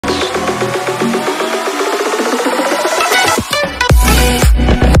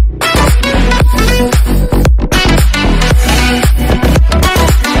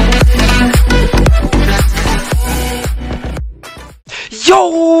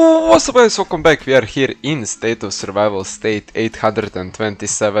What's up guys, welcome back. We are here in State of Survival State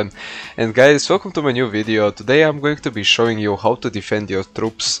 827, and guys, welcome to my new video. Today I'm going to be showing you how to defend your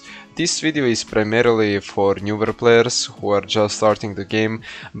troops. This video is primarily for newer players who are just starting the game,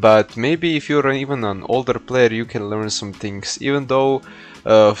 but maybe if you're even an older player you can learn some things, even though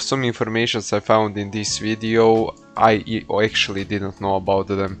some informations I found in this video I actually didn't know about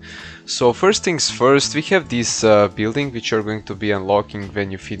them. So first things first, we have this building which you're going to be unlocking when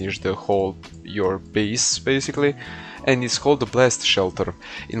you finish the whole your base basically, and it's called the Blast Shelter.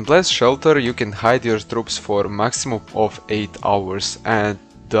 In Blast Shelter you can hide your troops for a maximum of 8 hours, and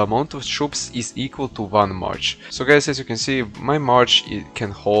the amount of troops is equal to 1 march. So guys, as you can see, my march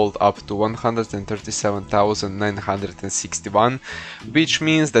can hold up to 137,961, which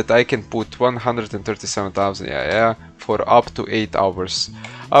means that I can put 137,000 for up to 8 hours.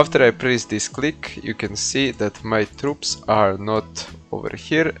 After I press this click, you can see that my troops are not over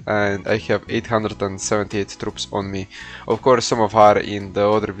here, and I have 878 troops on me. Of course, some of are in the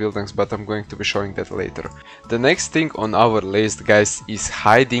other buildings, but I'm going to be showing that later. The next thing on our list, guys, is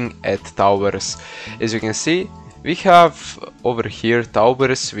hiding at towers. As you can see, we have over here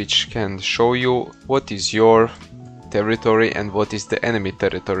towers which can show you what is your territory and what is the enemy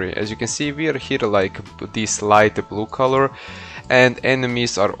territory. As you can see, we are here like this light blue color, and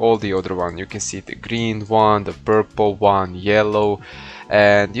enemies are all the other one. You can see the green one, the purple one, yellow,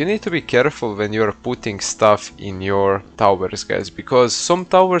 and you need to be careful when you're putting stuff in your towers, guys, because some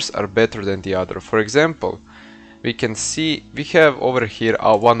towers are better than the other. For example, we can see we have over here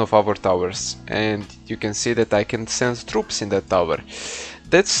one of our towers, and you can see that I can send troops in that tower.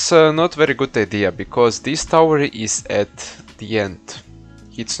 That's not very good idea, because this tower is at the end.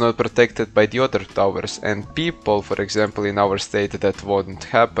 It's not protected by the other towers, and people, for example, in our state that won't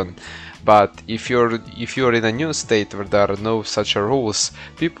happen. But if you're in a new state where there are no such rules,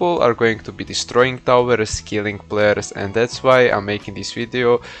 people are going to be destroying towers, killing players, and that's why I'm making this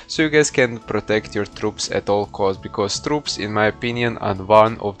video, so you guys can protect your troops at all costs, because troops, in my opinion, are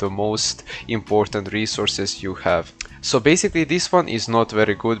one of the most important resources you have. So basically this one is not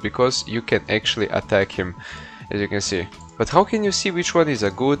very good because you can actually attack him, as you can see. But how can you see which one is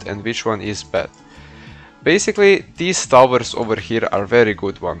a good and which one is bad? Basically, these towers over here are very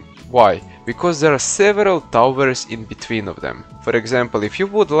good one. Why? Because there are several towers in between of them. For example, if you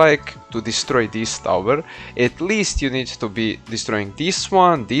would like to destroy this tower, at least you need to be destroying this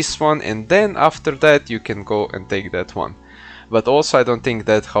one, and then after that you can go and take that one. But also I don't think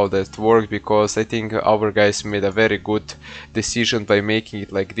that's how that works, because I think our guys made a very good decision by making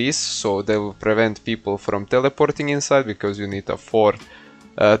it like this, so they will prevent people from teleporting inside, because you need a 4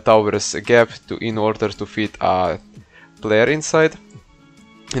 towers gap in order to fit a player inside.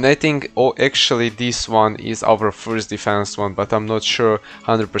 And I think, oh, actually this one is our first defense one, but I'm not sure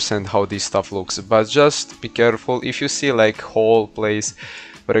 100% how this stuff looks. But just be careful, if you see like whole place,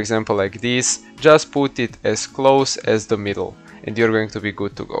 for example like this, just put it as close as the middle and you're going to be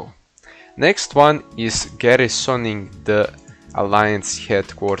good to go. Next one is garrisoning the Alliance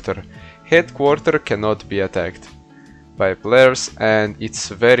headquarter. Headquarter cannot be attacked by players, and it's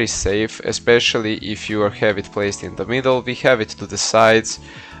very safe, especially if you have it placed in the middle. We have it to the sides,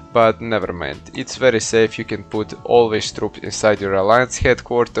 but never mind, it's very safe. You can put always troops inside your Alliance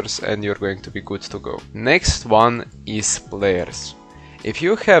headquarters and you're going to be good to go. Next one is players. If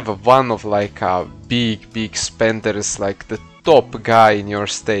you have one of like a big spenders, like the top guy in your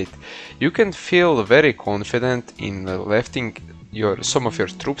state, you can feel very confident in lefting some of your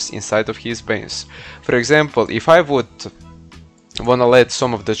troops inside of his base. For example, if I would wanna let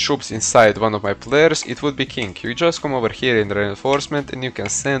some of the troops inside one of my players, it would be king. You just come over here in reinforcement and you can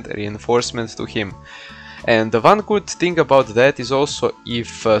send reinforcement to him. And the one good thing about that is also,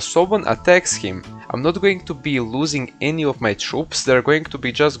 if someone attacks him, I'm not going to be losing any of my troops. They're going to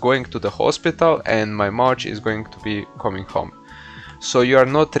be just going to the hospital and my march is going to be coming home. So you are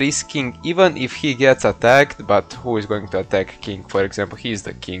not risking, even if he gets attacked, but who is going to attack king? For example, he is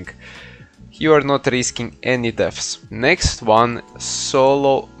the king. You are not risking any deaths. Next one,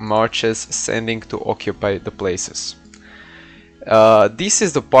 solo marches sending to occupy the places. This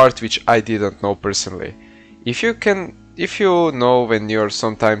is the part which I didn't know personally. If you know when you're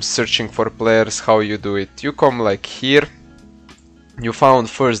sometimes searching for players how you do it, you come like here, you found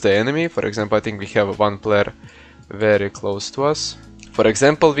first the enemy. For example, I think we have one player very close to us. For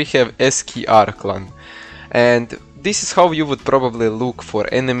example, we have SKR clan, and this is how you would probably look for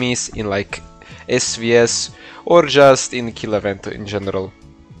enemies in like SVS or just in kill event in general.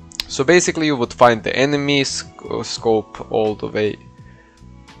 So basically you would find the enemies, scope all the way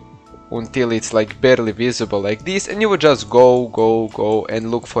until it's like barely visible like this, and you will just go and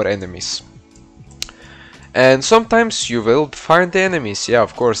look for enemies. And sometimes you will find the enemies, yeah,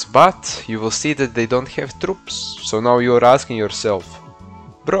 of course, but you will see that they don't have troops. So now you're asking yourself,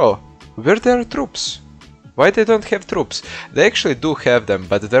 bro, where there are troops? Why they don't have troops? They actually do have them,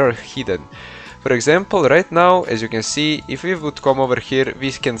 but they're hidden. For example, right now, as you can see, if we would come over here,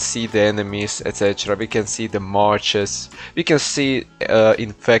 we can see the enemies, etc. We can see the marches, we can see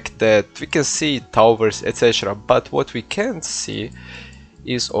infected, we can see towers, etc. But what we can't see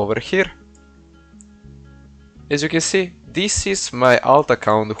is over here. As you can see, this is my alt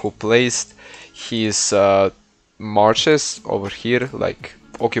account who placed his marches over here, like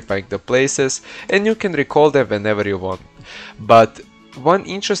occupying the places, and you can recall them whenever you want. But one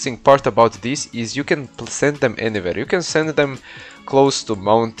interesting part about this is you can send them anywhere. You can send them close to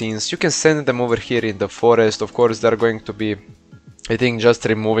mountains, you can send them over here in the forest. Of course, they're going to be, I think, just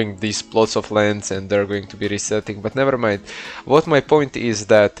removing these plots of lands and they're going to be resetting, but never mind. What my point is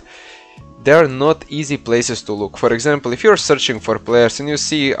that they are not easy places to look. For example, if you're searching for players and you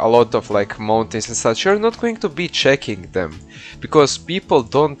see a lot of like mountains and such, you're not going to be checking them because people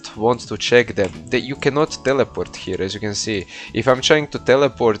don't want to check them. You cannot teleport here, as you can see. If I'm trying to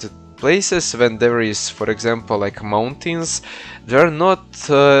teleport places when there is, for example, like mountains, they're not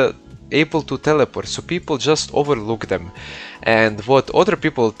able to teleport, so people just overlook them. And what other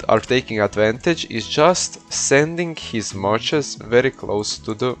people are taking advantage is just sending his marches very close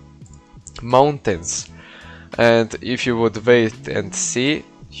to the mountains. And if you would wait and see,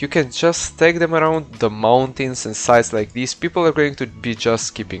 you can just take them around the mountains and sites like this. People are going to be just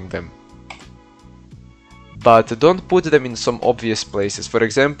skipping them. But don't put them in some obvious places. For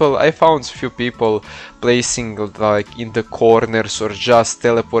example, I found few people placing like in the corners or just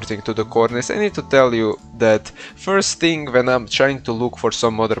teleporting to the corners. I need to tell you that first thing when I'm trying to look for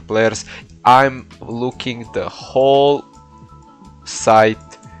some other players, I'm looking the whole site,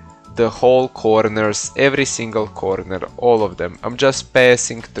 the whole corners, every single corner, all of them. I'm just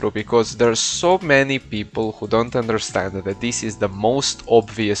passing through because there's so many people who don't understand that this is the most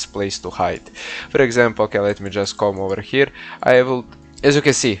obvious place to hide. For example, okay, let me just come over here. I will, as you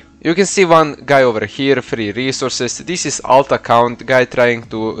can see one guy over here, free resources. This is alt account, guy trying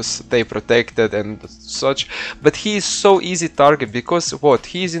to stay protected and such, but he is so easy target because what?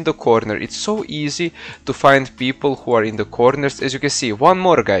 He is in the corner. It's so easy to find people who are in the corners. As you can see, one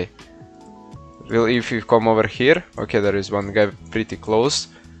more guy. Well, if you come over here, okay, there is one guy pretty close.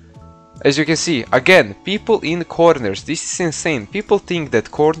 As you can see, again, people in corners. This is insane. People think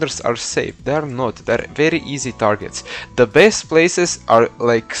that corners are safe. They are not. They're very easy targets. The best places are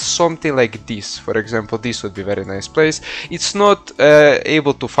like something like this. For example, this would be a very nice place. It's not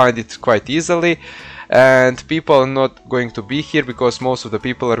able to find it quite easily. And people are not going to be here because most of the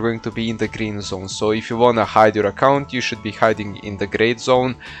people are going to be in the green zone. So if you want to hide your account, you should be hiding in the gray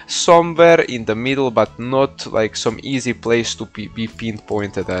zone, somewhere in the middle, but not like some easy place to be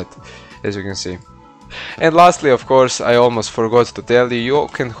pinpointed at, as you can see. And lastly, of course, I almost forgot to tell you, you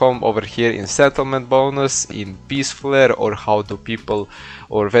can come over here in settlement bonus, in peace flare, or how do people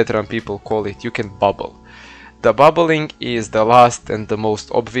or veteran people call it, you can bubble. The bubbling is the last and the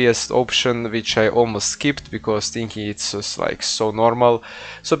most obvious option, which I almost skipped because thinking it's just like so normal.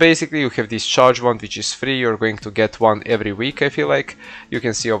 So basically you have this charge one which is free, you're going to get one every week, I feel like. You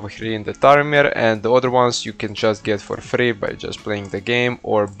can see over here in the timer, and the other ones you can just get for free by just playing the game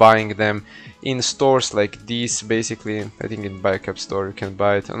or buying them in stores like these. Basically, I think in Buycap store you can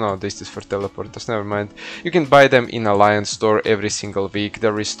buy it. Oh, no, this is for teleporters, never mind. You can buy them in Alliance store every single week.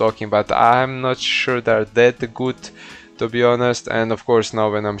 They're restocking, but I'm not sure they're that good, to be honest. And of course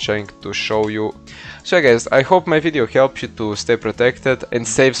now when I'm trying to show you. So yeah, guys, I hope my video helped you to stay protected and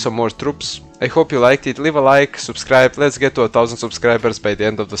save some more troops. I hope you liked it. Leave a like, subscribe. Let's get to 1000 subscribers by the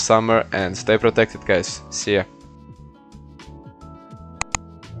end of the summer, and stay protected, guys. See ya.